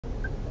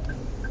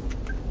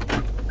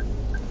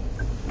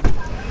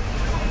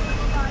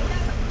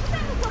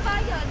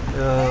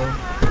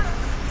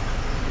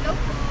Hello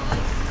po.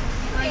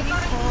 Morning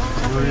po.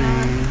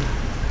 Morning.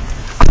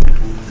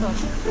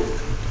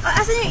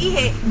 Asan yung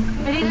ihi?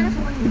 Mali na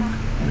sa kanila.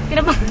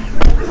 Pinabang.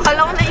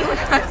 Akala ko na iwan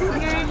natin.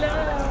 Girl lang.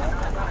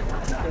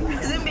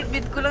 Kasi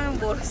bit-bit ko lang yung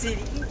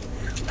borsili.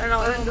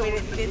 Ano ako yung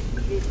bit-bit.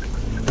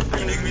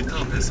 200m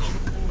앞에서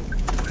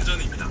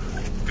회전입니다.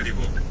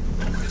 그리고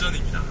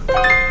회전입니다.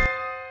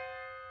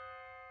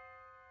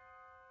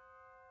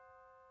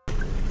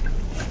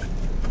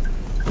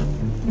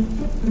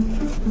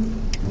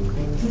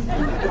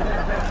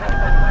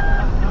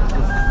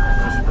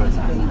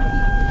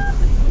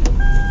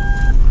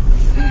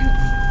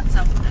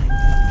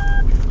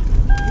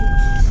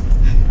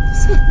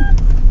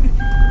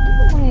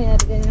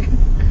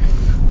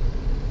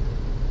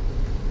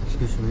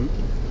 Excuse me.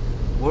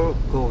 We're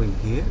going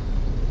here.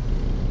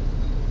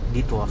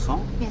 Dito 왔어?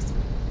 Yes.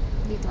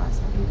 Dito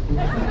asa.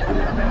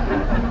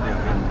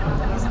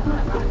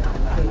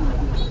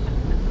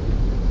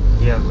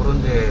 야,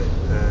 그런데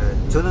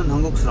저는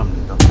한국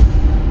사람입니다.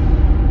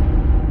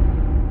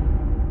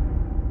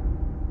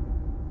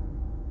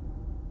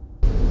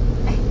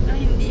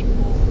 Hindi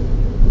po.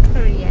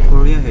 Korean.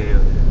 Korea예요.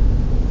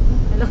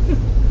 Hello?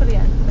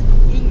 Korean.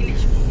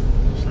 English po.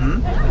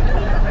 응?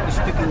 You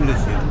speak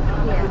English?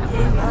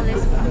 Yeah.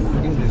 Always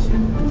English.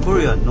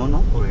 Korean? No,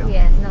 Korean.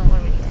 Yeah, no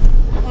Korean.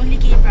 Only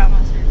K-drama,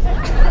 sir.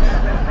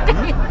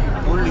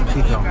 Only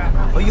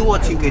K-drama. Are you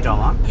watching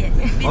K-drama? Yes.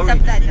 With Oh,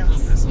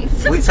 subtitles.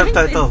 With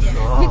subtitles.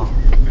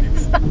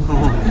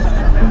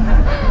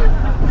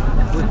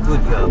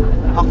 Good. Yeah.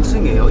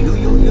 학생이에요.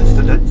 You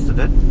student?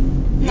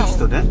 You No.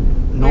 student?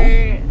 No.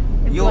 We're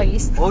You?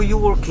 employees. Oh, you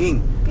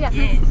working? Yeah.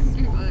 Yes.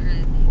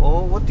 Already.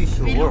 Oh, what is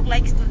your We work? look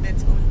like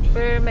students only.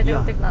 We're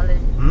medical Yeah.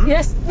 technology. Hmm?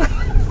 Yes.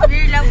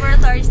 We're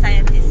laboratory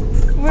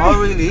scientists. Oh,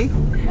 really?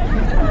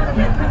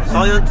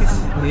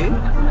 Scientist in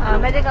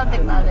Medical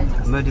technology.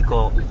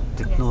 medical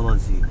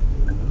technology.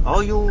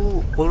 Are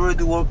you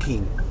already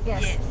working?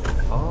 Yes. Yes.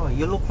 Oh,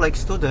 you look like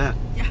student.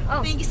 Yeah.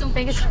 Oh, Thank you so much.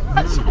 Thank you so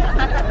much.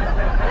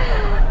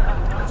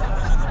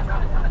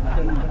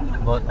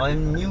 But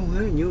I'm new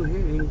here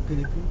in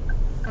Philippines.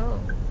 Oh.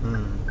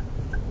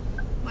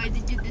 Why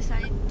did you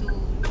decide to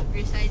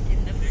reside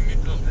in the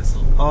Philippines? 200m 앞에서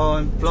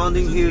I'm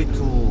planning here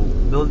to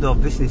build a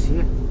business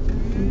here.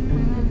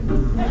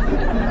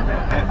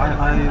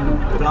 I'm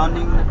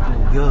planning to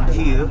build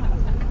here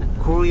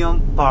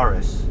Korean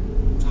Paris.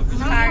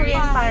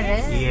 Korean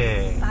Paris.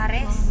 Yeah.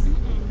 Paris.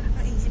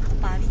 Naisip ko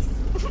Paris.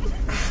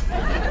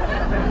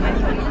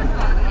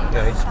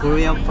 Yeah, it's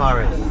Korean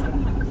Paris.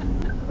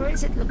 Where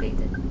is it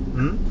located?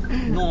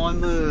 No,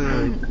 I'm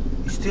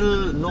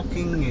still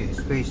looking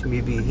space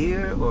maybe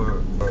here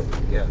or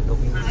yeah,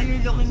 looking. Are you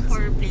looking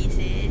for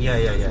places?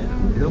 Yeah.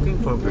 Looking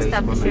for place for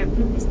Establish your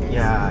me. business.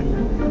 Yeah.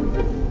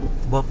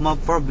 But my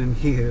problem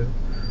here,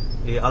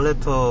 a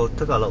little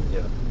Tagalog.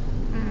 Yeah.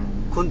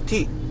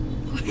 Kunti.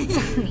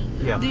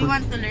 Yeah. Do you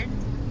want to learn?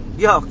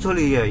 Yeah,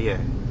 actually, yeah. Yeah.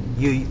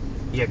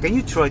 Can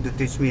you try to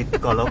teach me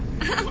Tagalog?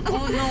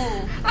 Oh no.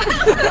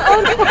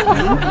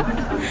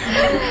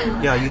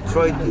 Yeah, you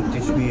try to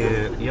teach me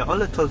a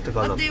little What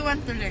Tagalog. do you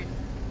want to learn?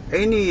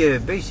 Any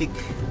basic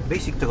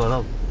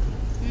Tagalog.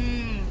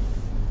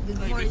 Good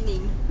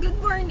morning. Good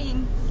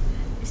morning.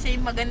 Say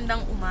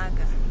magandang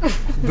umaga.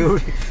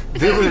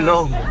 Very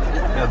long.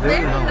 Yeah,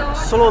 very long.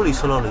 Slowly.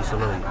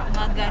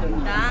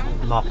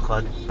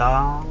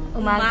 Magandang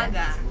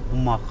Umaga.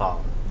 Umaka.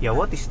 Yeah,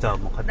 what is the That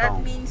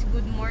makatang? means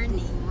good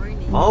morning.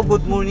 Oh,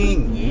 good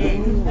morning. Yes.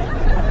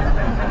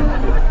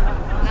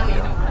 Now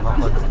you know.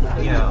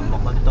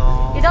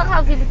 Makatang. You don't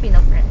have Filipino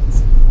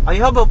friends? I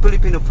have a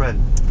Filipino friend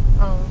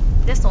Oh,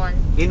 just one.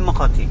 in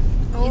Makati.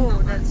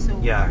 Oh, that's so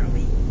Yeah. far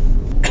away.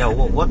 Yeah,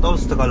 what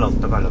else Tagalog?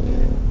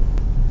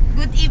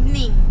 Good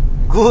evening.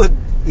 Good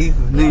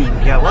evening.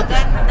 Yeah, what is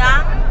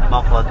Magandang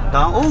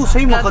makatang? Oh,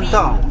 say gabi.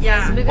 makatang.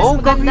 Yeah. Because Oh,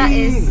 maganda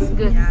gabi. is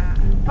good. Yeah.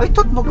 I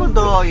thought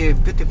maganda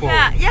beautiful.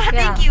 Yeah,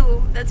 thank you.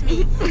 That's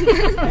me.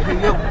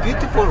 You're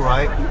beautiful,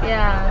 right?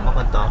 Yeah.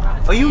 maganda.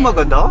 Are you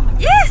maganda?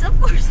 Yes, of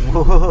course.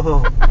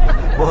 Wow.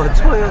 Wow,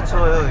 좋아요.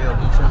 Yeah,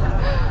 괜찮아.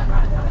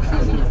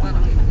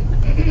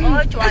 Oh,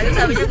 좋아요.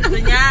 Sabi niya gusto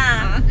niya.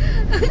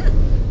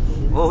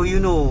 Oh, you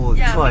know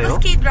Yeah, 좋아요?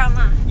 because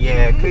K-drama.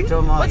 Yeah,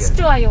 K-drama. What's yeah.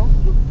 좋아요?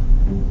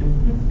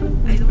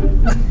 I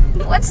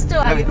don't. What's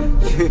좋아요?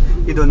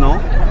 You don't know?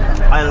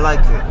 I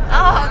like it.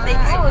 Oh,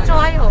 thanks. Oh,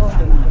 좋아요.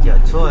 Yeah,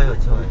 좋아요.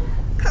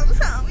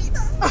 감사합니다.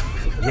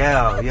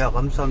 Yeah,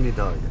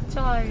 감사합니다.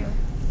 좋아요.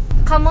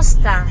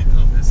 kamusta?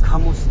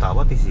 Kamusta?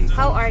 What is it?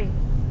 How are you?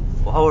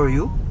 How are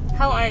you?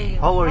 How are you?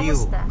 How are you?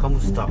 kamusta?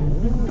 Kamusta?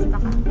 Kamusta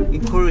ka?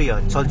 In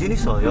Korea, 잘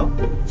지냈어요?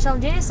 잘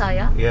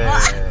지냈어요? Yeah.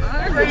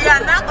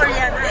 Koreana.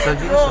 잘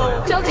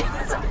지냈어요? 잘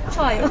지냈어요.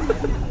 좋아요.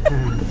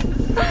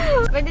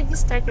 When did you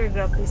start your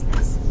Grab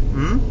business?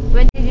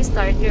 When did you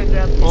start your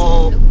Grab business?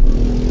 Oh,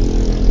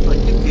 I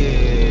think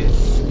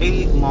it's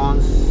 8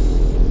 months.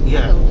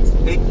 Yeah,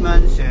 8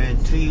 months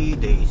and 3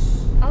 days.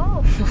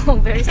 Oh,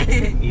 very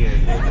specific. Yeah.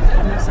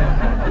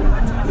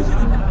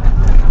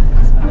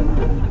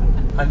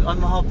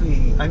 I'm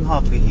I'm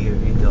happy here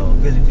in the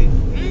Philippines.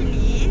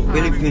 Really?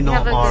 Filipino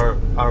have a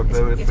are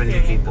very friendly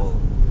experience. people.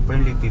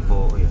 Friendly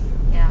people, yeah.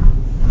 Yeah.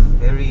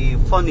 Very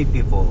funny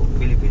people,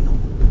 Filipino.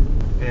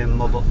 And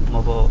mabait.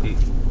 Mabait.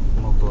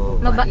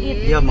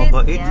 Yeah,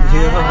 mabait. Yeah.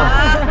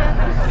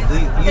 Yeah.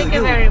 Thank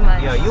you very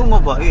much. Yeah, you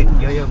mabait.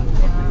 Yeah, you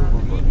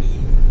mabait.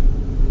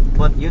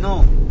 But you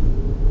know,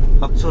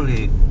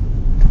 actually,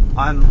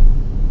 I'm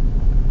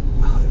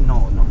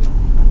no.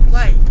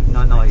 Why?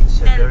 No, it's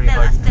very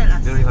Tell hard. us, tell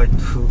us. Very hard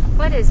to.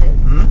 What is it?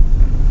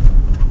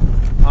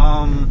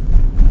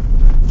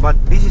 But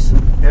this is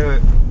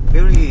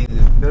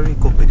very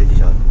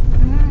confidential.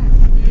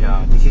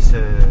 Yeah, this is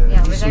Yeah,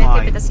 this we're is gonna my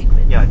keep it a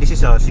secret. yeah, this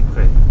is a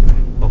secret.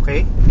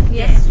 Okay?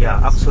 Yes. Yeah,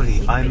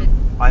 actually, Secret.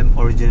 I'm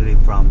originally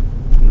from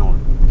North.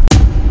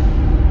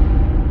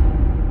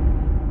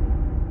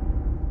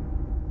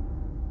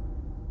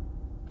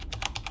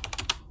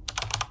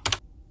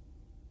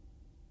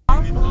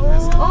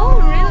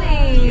 Oh,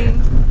 really?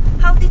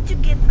 How did you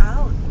get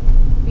out?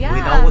 Yeah.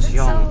 When I was that's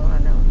young. So,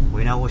 ano.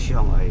 When I was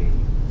young,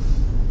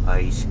 I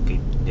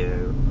escaped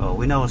there.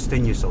 When I was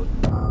 10 years old.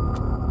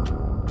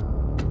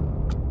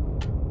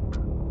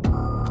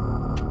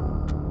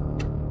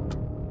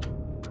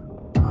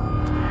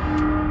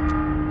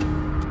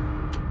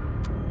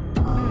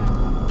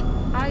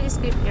 How you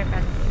escaped your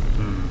country?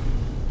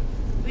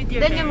 With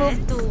your Then you parents?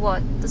 moved to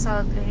what? To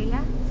South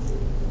Korea?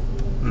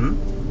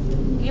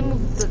 You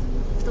moved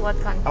to what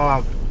country?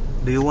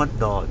 Do you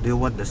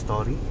want the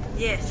story?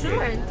 Yes.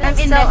 Sure. I'm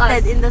Just tell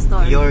invested us. in the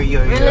story. You're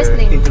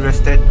listening.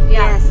 interested?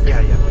 Yes.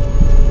 Yeah.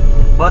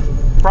 But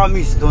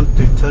promise don't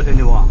to tell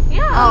anyone.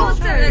 Yeah. Oh,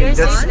 sure. sure. You're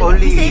That's safe.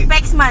 only We say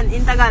Pexman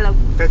in Tagalog.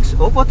 Pex.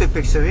 Oh, what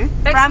Pex eh?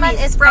 Pexman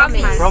is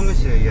promise.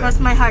 Promise, yeah. Cross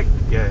my heart.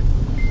 Yeah.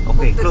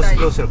 Okay, closer.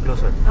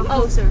 How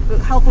closer?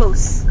 How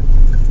close?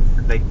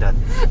 Like that.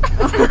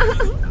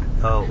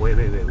 Oh, wait.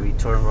 We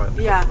turn right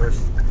Yeah.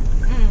 first.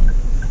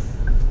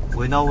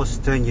 When I was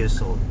 10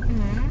 years old,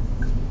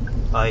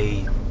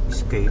 I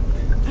escaped.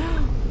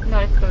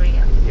 North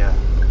Korea. Yeah.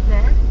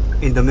 Then?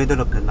 In the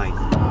middle of the night.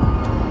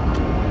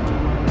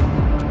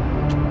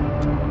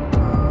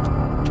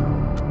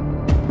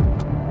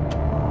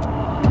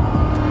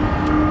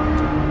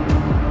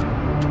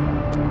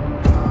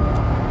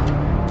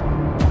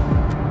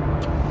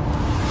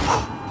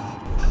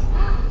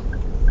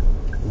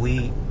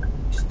 We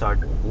start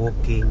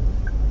walking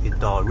in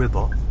the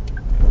river.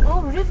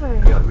 Oh, river.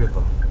 Yeah,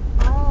 river.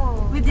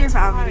 Oh. With your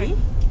family?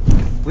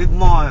 With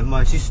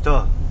my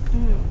sister.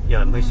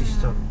 Yeah, my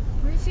sister.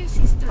 Where's your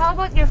sister? How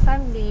about your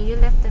family? You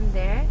left them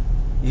there?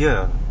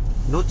 Yeah,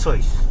 no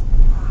choice.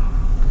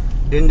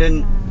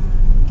 Then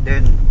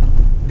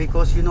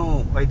because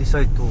I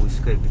decided to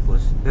escape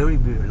because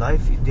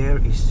life there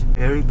is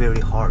very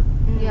hard.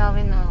 Yeah,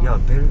 we know. Yeah,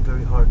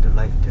 very hard the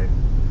life there.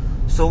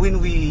 So when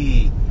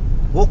we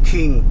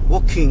walking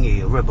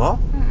a river,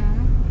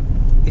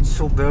 it's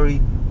so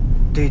very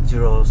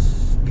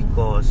dangerous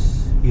because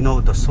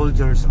the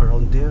soldiers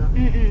around there.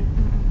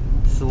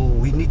 So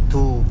we need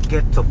to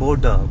get the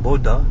border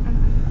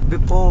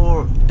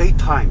before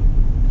daytime.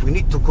 We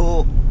need to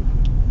go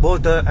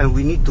border and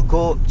we need to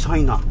go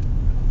China.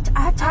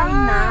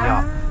 China.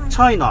 Yeah,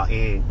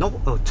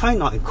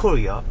 China and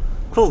Korea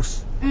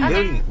close.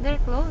 They're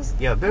close.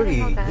 Yeah,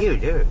 very I didn't know that. near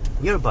there,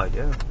 nearby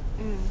there.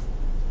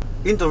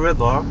 In the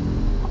river,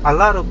 a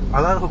lot of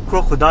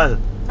crocodiles.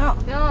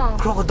 Yeah.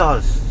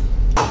 Crocodiles.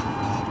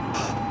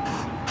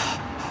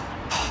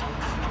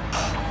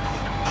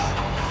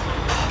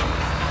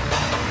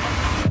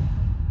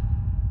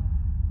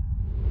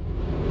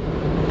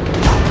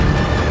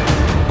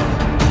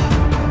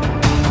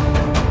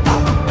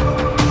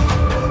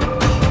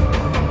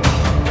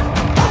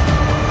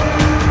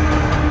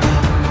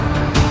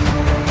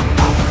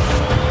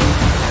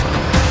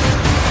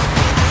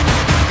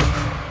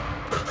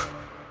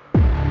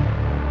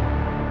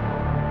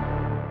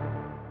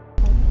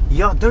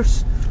 Yeah,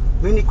 there's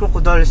many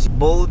crocodiles.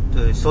 Both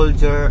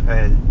soldier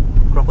and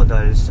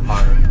crocodiles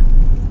are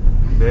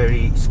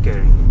very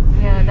scary.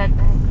 Yeah, that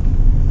time.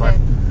 But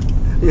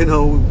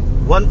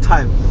one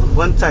time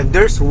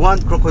there's one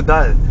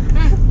crocodile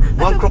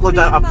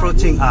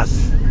approaching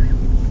us.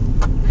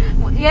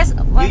 Yes.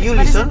 You what is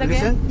listen, it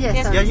again?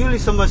 Yes. Yeah, you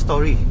listen my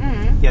story.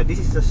 Yeah, this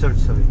is the third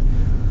story.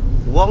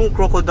 One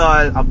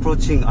crocodile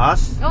approaching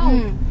us,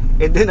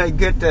 and then I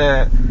get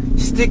a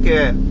stick.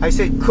 I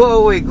said,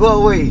 "Go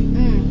away."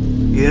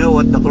 You know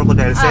what the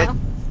crocodile said?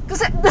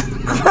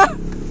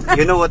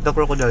 You know what the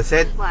crocodile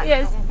said?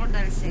 Yes.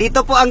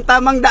 Dito po ang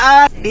tamang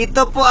daan.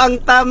 Dito po ang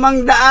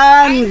tamang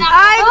daan.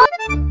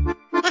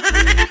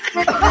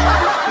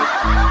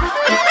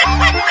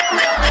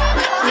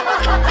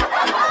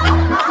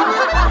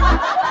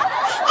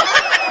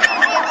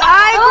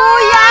 Ay,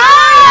 kuya!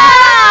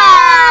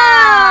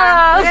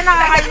 Kuya,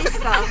 nakakainis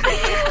ka.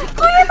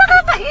 Kuya,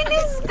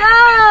 nakakainis ka!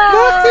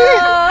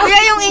 Kuya,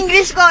 yung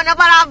English ko,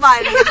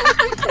 naparaban.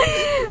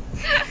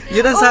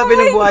 Yun ang sabi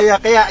ng buhaya.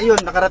 Kaya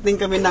yun, nakarating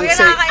kami ng Kuya,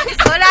 safe. nakakainis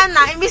ka. Wala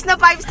na. Imbis na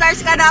 5 stars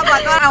ka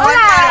dapat. Wala, 1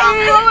 Wala, ka lang.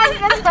 inuman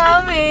ka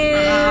sa amin.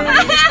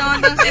 Nakakainis naman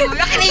tong si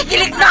Kuya.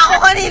 Kinikilig na ako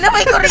kanina. kanina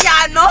may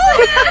Koreano.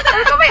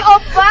 Ano ka may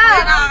oppa?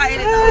 Ay,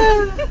 nakakainis ako.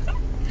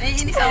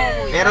 Naiinis ako,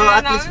 kuya. Pero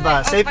at least ba,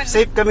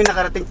 safe kami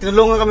nakarating.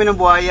 Tinulungan kami ng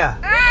buhaya.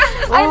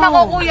 Ay, nako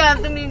kuya.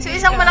 So,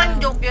 isang malaking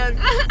joke yun.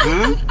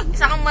 Hmm?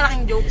 Isang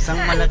malaking joke. Isang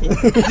malaking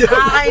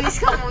Nakakainis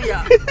ka, kuya.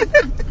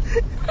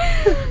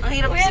 Ang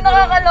hirap Kuya, siguro.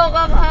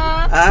 nakakaloka ka.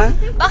 Ah?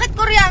 Bakit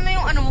Koreano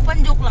yung ano mo?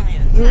 Pan-joke lang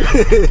yun.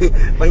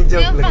 Pang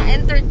joke Yung lang.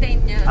 pang-entertain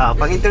niya.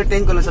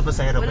 Pang-entertain ko lang sa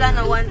pasahero. Wala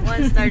na, one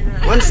star na.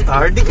 1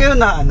 star? Di kayo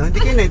na ano? Di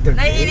kayo na-entertain?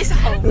 Naiinis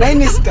ako.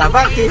 Nainis ka?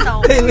 Bakit? Naiinis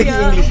ako,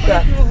 Naiinis ka?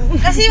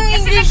 Kasi yung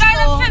English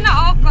ko, na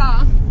oppa.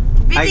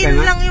 Ay, bitin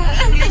ganun? lang yung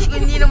English ko,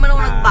 hindi naman ako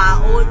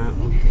nagbaon.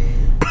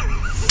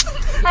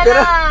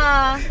 Pero,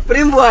 pero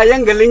yung buhaya,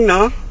 ang galing,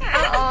 no?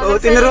 Oo, Oo,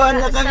 tinuruan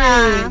na nagsalita kami.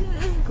 siya.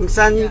 Kung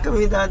saan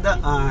kami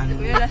dadaan.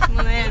 Kuya, last mo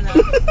na yan,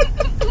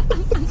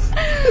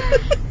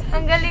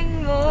 Ang galing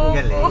mo. Ang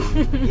galing.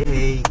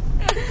 Yay.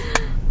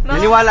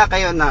 Naniwala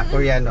kayo na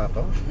Koreano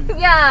ako?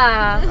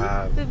 Yeah.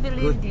 We We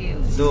believe you.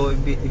 So,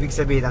 ibig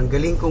sabihin, ang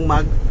galing kong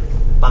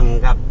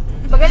magpanggap.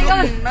 Magaling ka.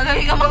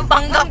 Magaling ka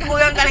magpanggap,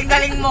 kuya, ang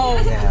galing-galing mo.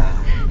 Yeah.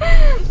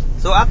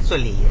 So,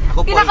 actually,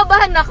 ako po...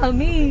 Kinakabahan na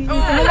kami.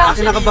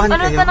 kinakabahan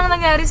Ano kayo? pa nang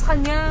nangyari sa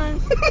kanya?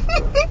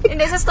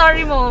 Hindi, sa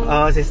story mo.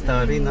 Oo, si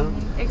story, no?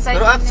 Excited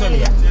Pero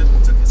actually,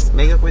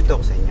 may kakwento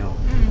ako sa inyo.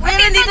 Kuya,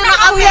 nandito na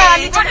kami.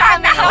 Dito na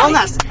kami. Oo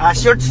nga,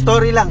 short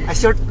story lang.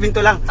 Short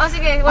kwento lang. Oh,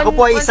 sige. Ako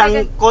po ay one isang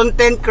second.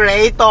 content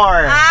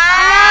creator.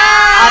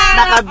 Ah! At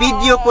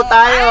naka-video po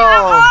tayo.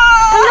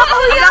 Hala,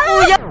 kuya!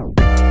 Kuya!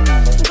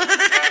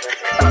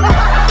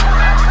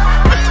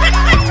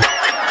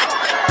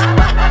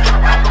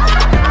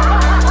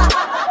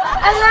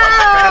 Ala!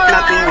 Cut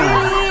natin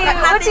yun.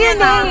 What's your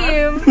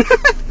name?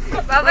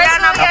 Wala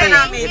namin Okay,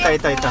 namin. ito.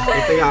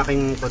 Ito yung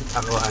aking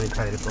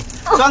channel ko.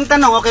 So, ang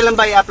tanong, okay lang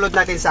ba i-upload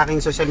natin sa aking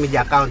social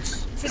media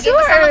accounts? Sure.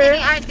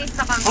 Magiging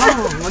artista ka. Oh,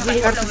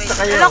 magiging artista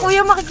kayo. Wala,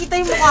 kuya, makikita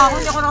yung mukha ko.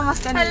 Hindi ako nakamas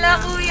kanina. Hala,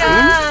 kuya.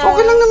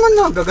 Okay lang naman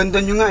na. Gaganda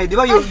nyo nga eh. Di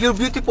ba? You're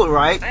beautiful,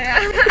 right?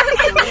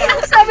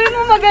 Sabi mo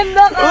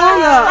maganda ka. Oo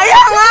nga.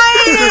 Kaya nga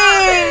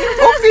eh!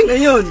 Okay na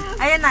yun.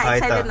 Ayan na, Ah,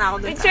 excited ito. na ako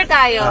dun. Picture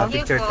tayo.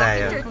 Picture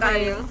tayo.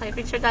 tayo. Okay,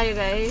 picture tayo,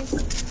 guys.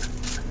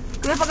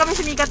 Kuya, pag kami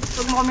sumikat,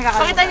 huwag mo kami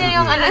kakalimutan. Pakita niyo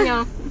yung ano nyo.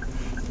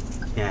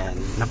 Yan.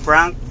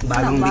 Na-prank,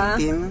 bagong Ano ba?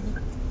 victim.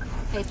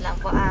 Wait lang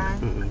po,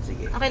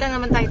 Sige. Okay lang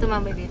naman tayo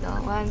tumambay dito.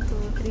 1,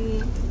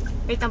 2, 3.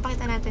 Wait lang,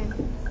 pakita natin.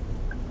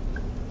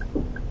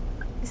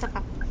 Isa pa.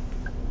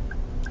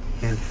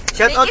 Yan.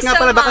 Shout out Thank you nga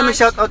so pala. Baka may much.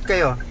 shout out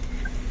kayo.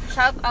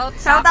 Shout out.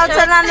 Shout out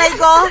sa nanay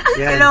ko.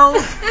 Yan. Hello.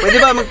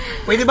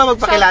 Pwede ba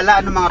magpakilala?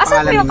 Anong mga Asan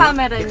pangalan po yung niyo?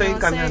 camera Ito niyo,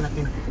 yung camera sir?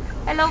 natin.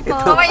 Hello po.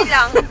 Ito. Okay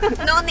lang.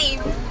 No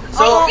name.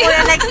 So, Oo,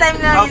 kuya, next time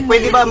na yun.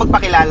 pwede ba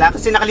magpakilala?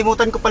 Kasi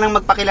nakalimutan ko palang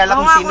magpakilala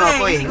kung sino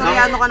ako eh. No?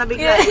 Koreano ka na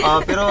bigla.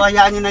 Pero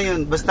hayaan nyo na yun.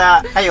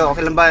 Basta kayo, okay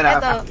lang ba?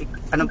 Ito.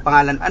 Anong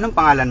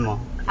pangalan mo?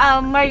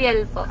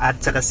 Mariel po. At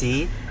saka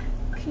si?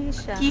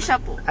 Kisha. Kisha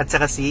po. At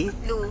saka si?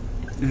 Lu.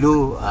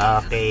 Lu.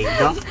 Okay.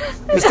 No?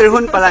 Mr.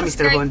 Hun pala,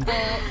 Mr. Hun.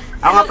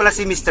 Ako nga pala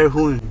si Mr.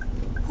 Hun.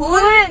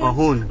 Hun! Oh,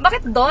 Hun.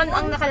 Bakit Don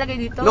ang nakalagay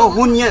dito? No,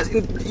 Hun, yes.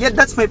 Yeah,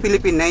 that's my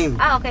Philippine name.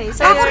 Ah, okay.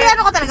 So,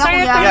 Koreano ka talaga, so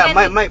you're kuya? Yeah,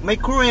 Korean. my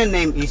Korean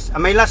name is,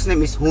 my last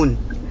name is Hun.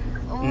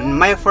 Oh.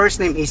 My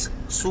first name is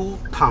Su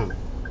Tang.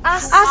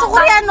 So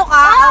Koreano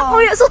ka? Oo.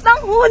 Kuya,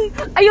 Sutang Hun.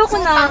 Ayoko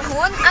na. Sutang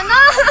Hun? Ano?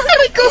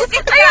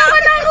 Ayoko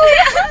na,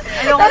 kuya.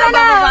 Ayoko na,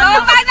 bababa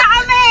na. na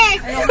kami.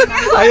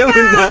 Ayaw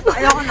mo na.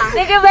 Ayoko na.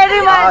 Thank you very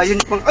much. Yun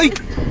pang, ay,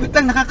 wait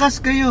lang, nakakas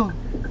kayo.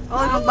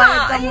 Oh,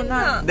 magbayad ka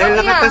muna. Dahil Oh,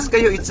 nakakas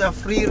kayo, it's a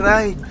free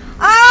ride.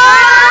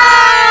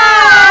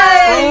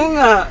 Ay! Oo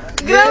nga.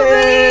 Grabe.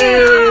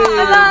 Yay!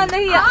 Ala,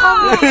 nahiya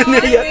kami.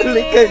 Naiyak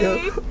ulit kayo.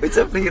 It's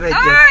a free ride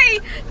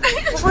yan.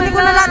 Kukunin ko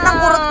na lahat ng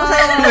kurot ko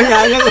sa'yo.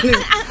 Mayaya ko rin.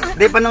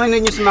 Hindi, panoorin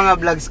ninyo sa mga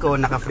vlogs ko,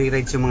 naka-free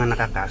rides yung mga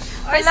nakakas.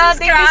 Ala,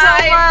 thank you so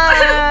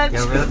much.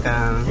 You're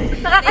welcome.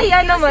 Nakakahiya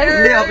naman.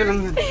 Hindi, okay lang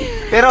yun.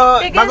 Pero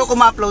Because, bago ko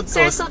ma-upload to,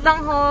 Sir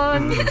Sutang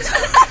Hun.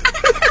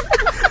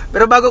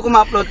 pero bago ko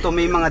ma-upload to,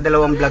 may mga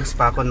 2 vlogs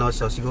pa ako, no?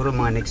 So, siguro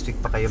mga next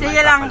week pa kayo Sige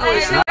lang,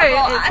 makakapanood,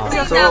 kuya.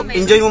 no? So,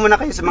 enjoy mo muna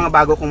kayo sa mga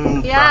bago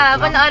kong Yeah, vlog,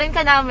 no? panoorin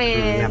ka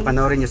namin. Yan,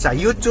 panoorin nyo sa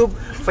YouTube,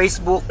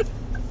 Facebook.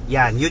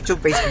 Yan, YouTube,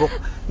 Facebook.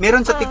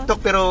 Meron sa TikTok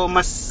pero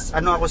mas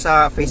ano ako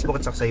sa Facebook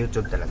at saka sa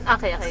YouTube talaga.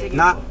 Okay, okay.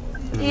 Na?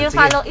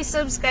 I-follow,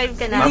 i-subscribe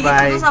ka na.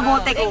 Bye-bye. Ito sa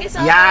bote ko. Thank you so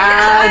much.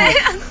 Yan!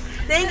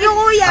 Thank you,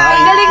 kuya.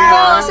 Ang galing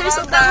mo, Sir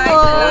Sutang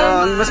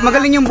Hun. Mas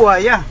magaling yung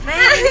buhaya.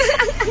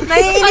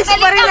 Naiinis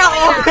pa rin ako.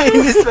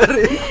 Kainis pa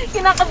rin.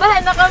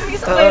 Kinakabahan na kami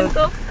sa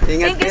kwento.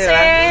 Ingat Thank you, kayo,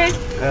 sir.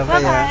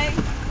 Bye-bye.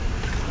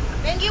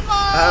 Thank you po.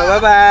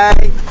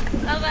 Bye-bye.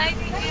 Bye-bye.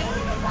 Thank you.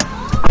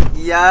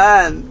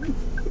 Yan.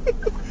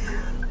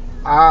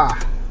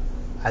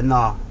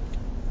 Ano?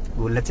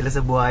 Gulat sila sa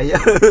buhaya.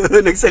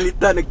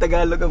 Nagsalita,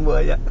 nagtagalog ang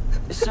buhaya.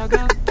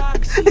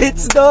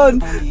 It's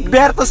done.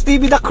 Bertos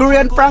TV, the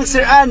Korean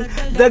prankster and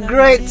the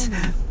great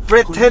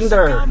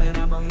pretender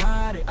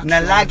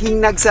na laging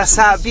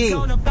nagsasabing,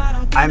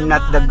 I'm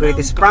not the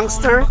greatest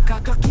prankster,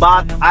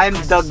 but I'm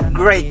the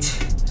great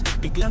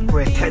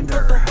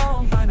pretender.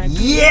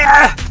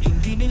 Yeah!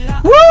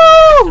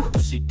 Woo!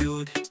 si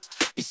Dude.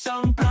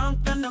 Isang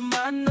prank na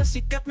naman na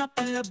sikat na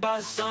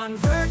palabasan.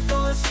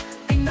 Virtus,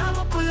 tingnan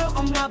mo kulo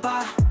ang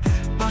maba.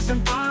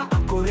 Pasan pa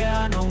ang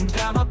Koreanong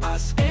drama.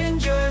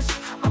 Passengers,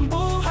 ang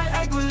buhay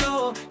ay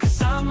gulo.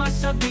 Kasama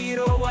sa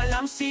biro,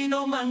 walang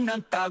sino mang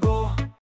nagtago.